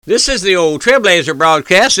This is the Old Trailblazer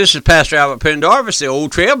Broadcast. This is Pastor Albert Pendarvis, the Old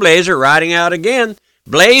Trailblazer, riding out again,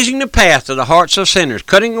 blazing the path to the hearts of sinners,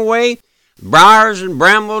 cutting away briars and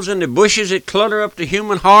brambles and the bushes that clutter up the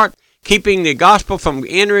human heart, keeping the gospel from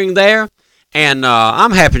entering there. And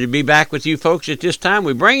I'm happy to be back with you folks at this time.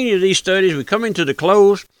 We're bringing you these studies. We're coming to the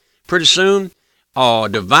close pretty soon.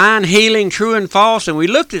 Divine healing, true and false. And we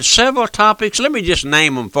looked at several topics. Let me just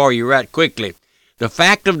name them for you right quickly. The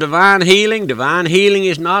fact of divine healing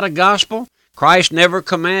is not a gospel. Christ never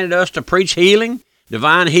commanded us to preach healing.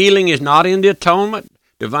 Divine healing is not in the atonement.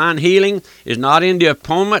 Divine healing is not in the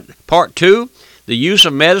atonement. Part 2, the use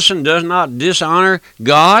of medicine does not dishonor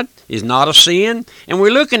God, is not a sin. And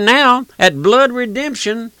we're looking now at blood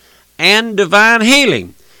redemption and divine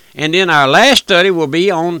healing. And then our last study will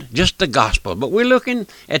be on just the gospel. But we're looking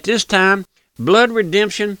at this time blood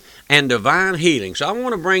redemption and divine healing. So I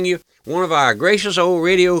want to bring you one of our gracious old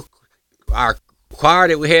our choir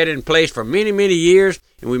that we had in place for many, many years,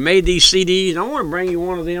 and we made these CDs. I want to bring you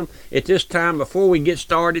one of them at this time before we get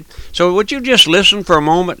started. So would you just listen for a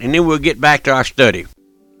moment, and then we'll get back to our study.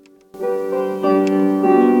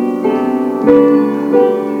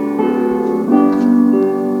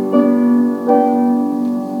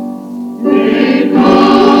 They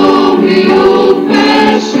call me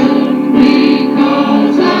old-fashioned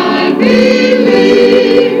because I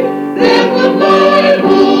believe that the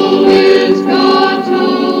Bible is God's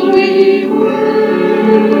holy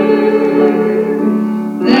word,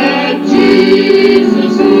 that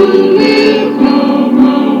Jesus who lived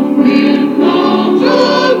among men long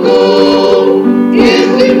ago is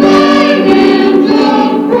divine and the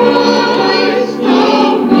Christ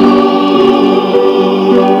of God.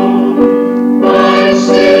 My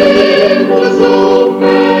sin was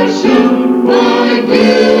old-fashioned, my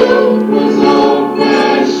guilt was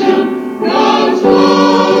old-fashioned, God's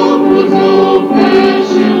love was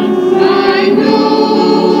old-fashioned, I know.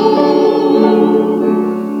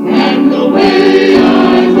 And the way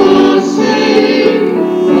I was saved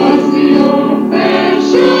was the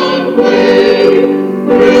old-fashioned way,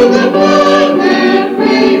 through the blood that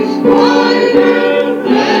makes whiter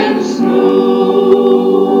than snow.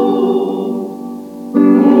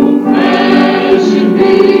 Old-fashioned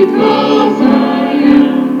because I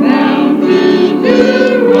am bound to do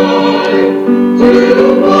right, to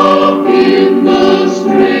walk in the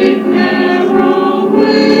straight narrow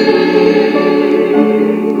way,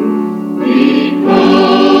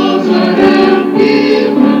 because I have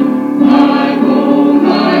given my whole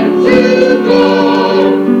life to God.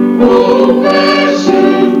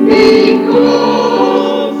 Old-fashioned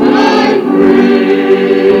because I pray.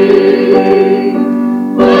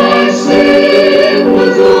 My sin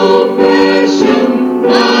was old-fashioned,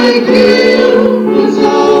 my guilt was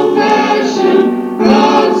old-fashioned,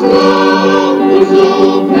 God's love was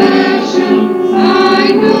old-fashioned,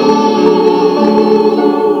 I know.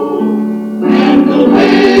 And the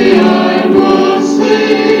way I was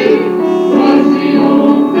saved was the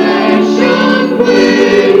old-fashioned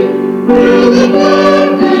way, through the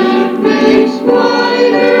blood that makes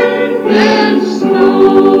whiter than snow.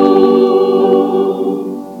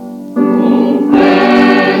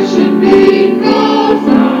 Old-fashioned because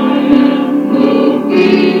I am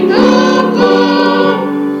looking above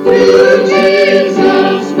to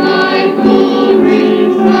Jesus, my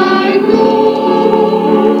glorified Lord.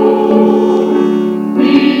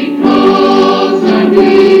 Because I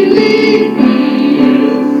believe He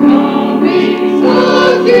is coming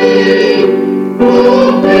again,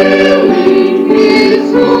 fulfilling His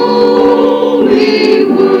holy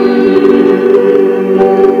word.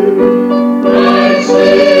 My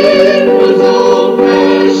sin was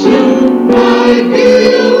old-fashioned, my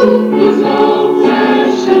guilt was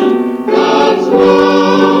old-fashioned, God's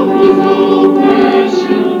love was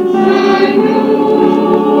old-fashioned, I know.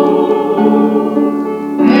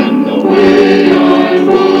 And the way I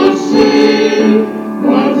was saved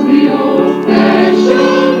was the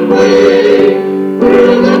old-fashioned way,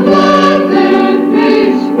 through the blood that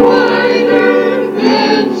makes whiter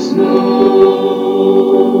than snow.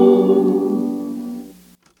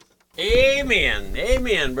 Amen.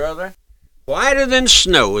 Amen, brother. Whiter than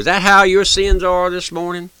snow. Is that how your sins are this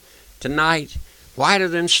morning, tonight? Whiter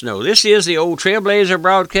than snow. This is the Old Trailblazer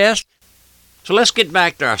Broadcast. So let's get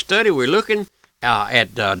back to our study. We're looking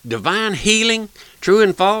at divine healing, true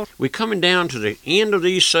and false. We're coming down to the end of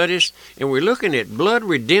these studies, and we're looking at blood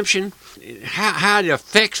redemption, how it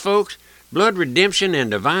affects folks, blood redemption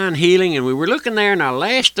and divine healing. And we were looking there in our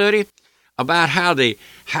last study about how the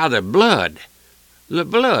blood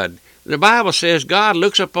The Bible says God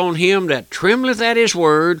looks upon him that trembleth at his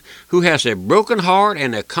word, who has a broken heart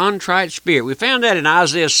and a contrite spirit. We found that in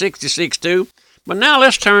Isaiah 66 too. But now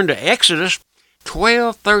let's turn to Exodus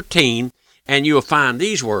 12:13, and you'll find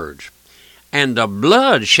these words. And the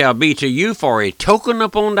blood shall be to you for a token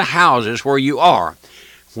upon the houses where you are.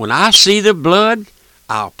 When I see the blood,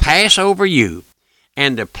 I'll pass over you,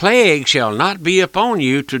 and the plague shall not be upon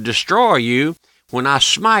you to destroy you when I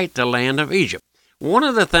smite the land of Egypt. One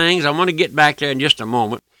of the things, I'm going to get back there in just a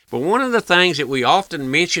moment, but one of the things that we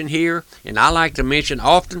often mention here, and I like to mention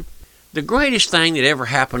often, the greatest thing that ever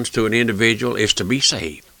happens to an individual is to be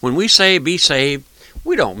saved. When we say be saved,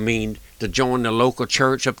 we don't mean to join the local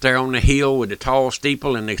church up there on the hill with the tall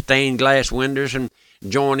steeple and the stained glass windows and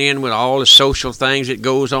join in with all the social things that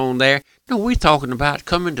goes on there. No, we're talking about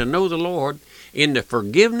coming to know the Lord in the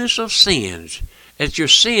forgiveness of sins, as your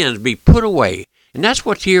sins be put away. And that's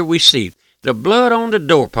what here we see. The blood on the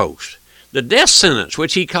doorpost. The death sentence,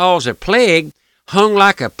 which he calls a plague, hung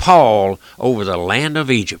like a pall over the land of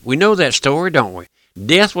Egypt. We know that story, don't we?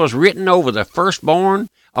 Death was written over the firstborn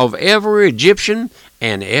of every Egyptian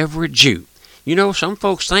and every Jew. You know, some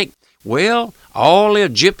folks think, well, all the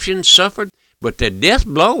Egyptians suffered, but the death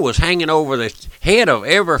blow was hanging over the head of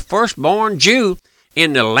every firstborn Jew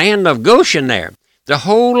in the land of Goshen there. The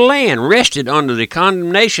whole land rested under the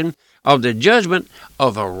condemnation of the judgment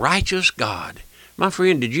of a righteous God. My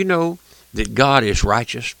friend, did you know that God is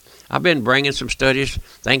righteous? I've been bringing some studies,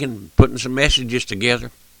 putting some messages together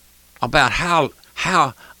about how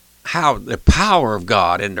the power of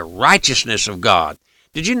God and the righteousness of God.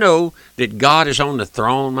 Did you know that God is on the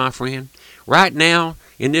throne, my friend? Right now,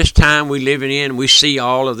 in this time we living in, we see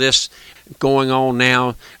all of this going on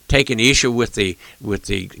now, taking issue with the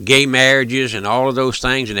gay marriages and all of those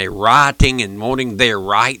things, and they're rioting and wanting their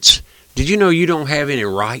rights. Did you know you don't have any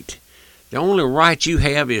right? The only right you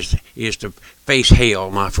have is to face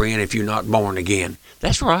hell, my friend, if you're not born again.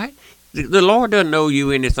 That's right. The Lord doesn't owe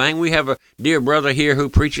you anything. We have a dear brother here who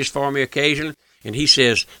preaches for me occasionally, and he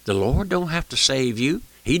says, the Lord don't have to save you.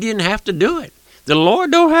 He didn't have to do it. The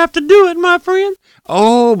Lord don't have to do it, my friend.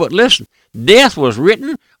 Oh, but listen, death was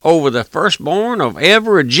written over the firstborn of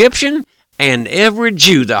every Egyptian and every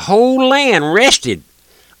Jew. The whole land rested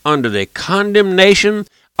under the condemnation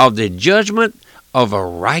of the judgment of a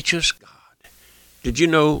righteous God. Did you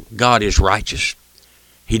know God is righteous?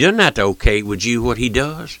 He doesn't have to okay with you what he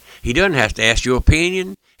does. He doesn't have to ask your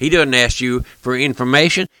opinion. He doesn't ask you for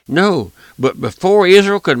information. No, but before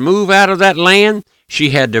Israel could move out of that land,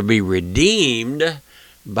 she had to be redeemed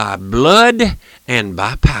by blood and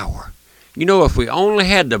by power. You know, if we only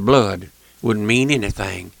had the blood, it wouldn't mean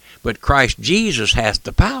anything. But Christ Jesus has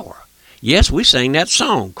the power. Yes, we sang that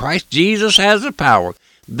song. Christ Jesus has the power.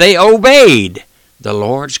 They obeyed the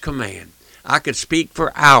Lord's command. I could speak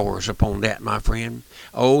for hours upon that, my friend.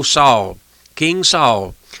 Oh, Saul, King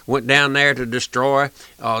Saul, went down there to destroy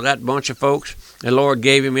that bunch of folks. The Lord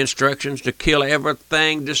gave him instructions to kill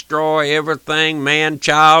everything, destroy everything, man,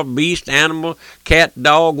 child, beast, animal, cat,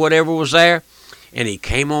 dog, whatever was there. And he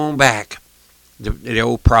came on back. The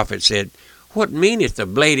old prophet said, what meaneth the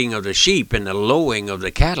bleating of the sheep and the lowing of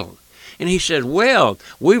the cattle? And he said, well,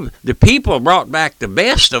 the people brought back the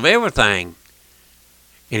best of everything.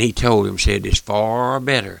 And he told him, said, it's far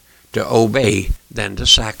better to obey than to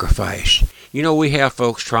sacrifice. You know, we have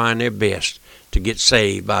folks trying their best to get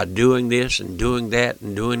saved by doing this and doing that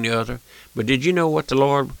and doing the other. But did you know what the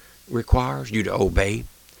Lord requires? You to obey.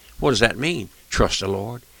 What does that mean? Trust the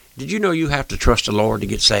Lord. Did you know you have to trust the Lord to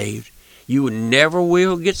get saved? You never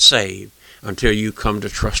will get saved until you come to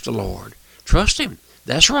trust the Lord. Trust him.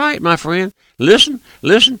 That's right, my friend. Listen.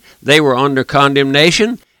 They were under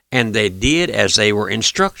condemnation, and they did as they were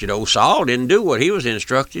instructed. Oh, Saul didn't do what he was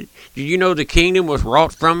instructed. Did you know the kingdom was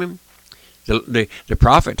wrought from him? The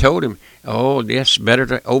prophet told him, oh, yes, better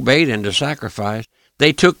to obey than to sacrifice.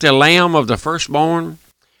 They took the lamb of the firstborn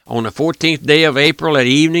on the 14th day of April at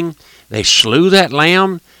evening. They slew that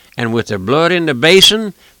lamb, and with the blood in the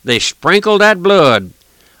basin, they sprinkled that blood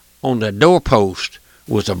on the doorpost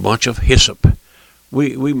with a bunch of hyssop.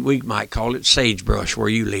 We might call it sagebrush where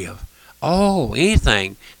you live. Oh,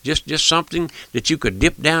 anything, just something that you could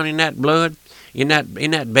dip down in that blood, in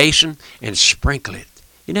that basin, and sprinkle it.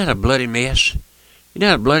 Isn't that a bloody mess? Isn't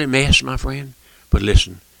that a bloody mess, my friend? But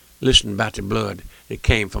listen about the blood that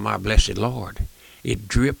came from our blessed Lord. It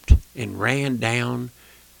dripped and ran down,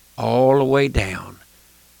 all the way down,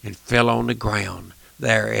 and fell on the ground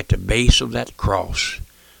there at the base of that cross.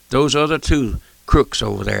 Those other two crooks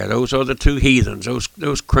over there, those other two heathens,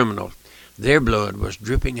 those criminals, their blood was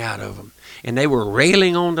dripping out of them. And they were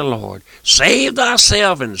railing on the Lord. Save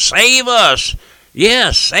thyself and save us.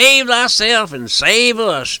 Yes, save thyself and save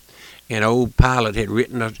us. And old Pilate had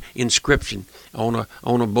written an inscription on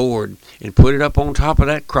a board and put it up on top of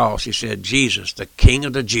that cross. He said, Jesus, the King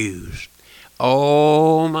of the Jews.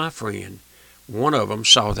 Oh, my friend, one of them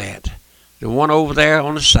saw that. The one over there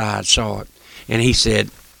on the side saw it. And he said,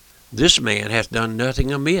 this man hath done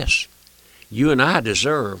nothing amiss. You and I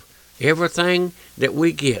deserve everything that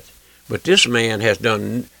we get. But this man has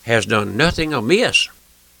done nothing amiss.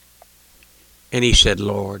 And he said,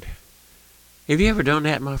 Lord, have you ever done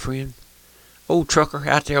that, my friend? Old trucker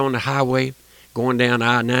out there on the highway, going down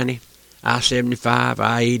I-90, I-75,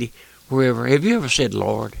 I-80, wherever. Have you ever said,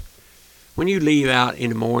 Lord, when you leave out in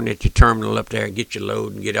the morning at your terminal up there and get your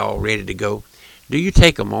load and get all ready to go, do you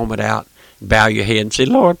take a moment out, bow your head and say,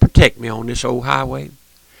 Lord, protect me on this old highway.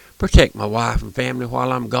 Protect my wife and family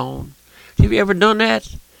while I'm gone. Have you ever done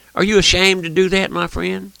that? Are you ashamed to do that, my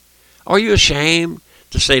friend? Are you ashamed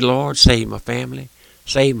to say, Lord, save my family,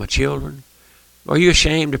 save my children? Are you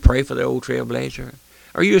ashamed to pray for the old trailblazer?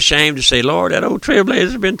 Are you ashamed to say, Lord, that old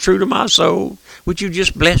trailblazer's been true to my soul? Would you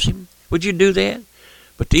just bless him? Would you do that?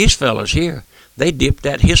 But these fellows here, they dipped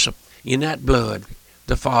that hyssop in that blood.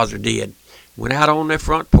 The Father did. Went out on their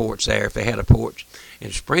front porch there, if they had a porch,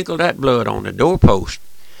 and sprinkled that blood on the doorpost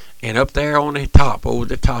and up there on the top, over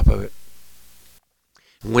the top of it.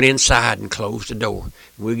 Went inside and closed the door.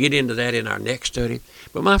 We'll get into that in our next study.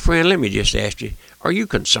 But my friend, let me just ask you, are you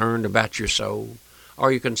concerned about your soul?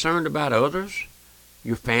 Are you concerned about others?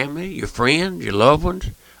 Your family, your friends, your loved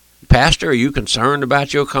ones? Pastor, are you concerned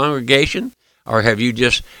about your congregation? Or have you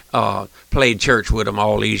just played church with them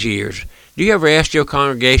all these years? Do you ever ask your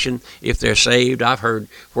congregation if they're saved? I've heard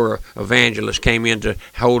where evangelists came in to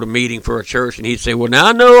hold a meeting for a church, and he'd say, well, now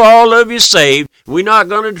I know all of you saved. We're not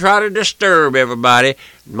going to try to disturb everybody.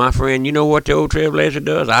 My friend, you know what the old trailblazer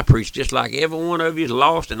does? I preach just like every one of you is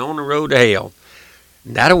lost and on the road to hell.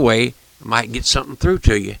 And that way might get something through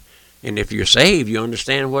to you. And if you're saved, you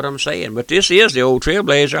understand what I'm saying. But this is the old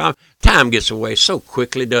trailblazer. Time gets away so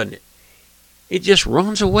quickly, doesn't it? It just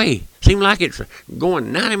runs away. Seems like it's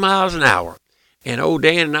going 90 miles an hour. And old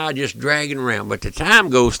Dan and I are just dragging around. But the time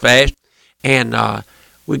goes fast. And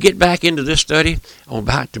we get back into this study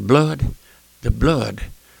about the blood. The blood.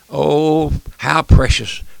 Oh, how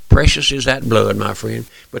precious. Precious is that blood, my friend.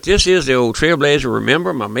 But this is the old trailblazer.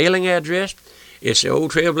 Remember my mailing address? It's the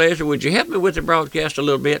old trailblazer. Would you help me with the broadcast a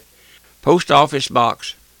little bit? Post Office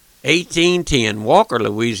Box 1810, Walker,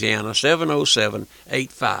 Louisiana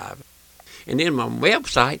 70785. And then my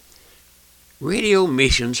website,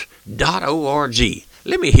 radiomissions.org.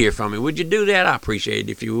 Let me hear from you. Would you do that? I appreciate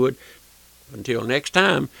it if you would. Until next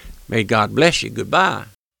time, may God bless you. Goodbye.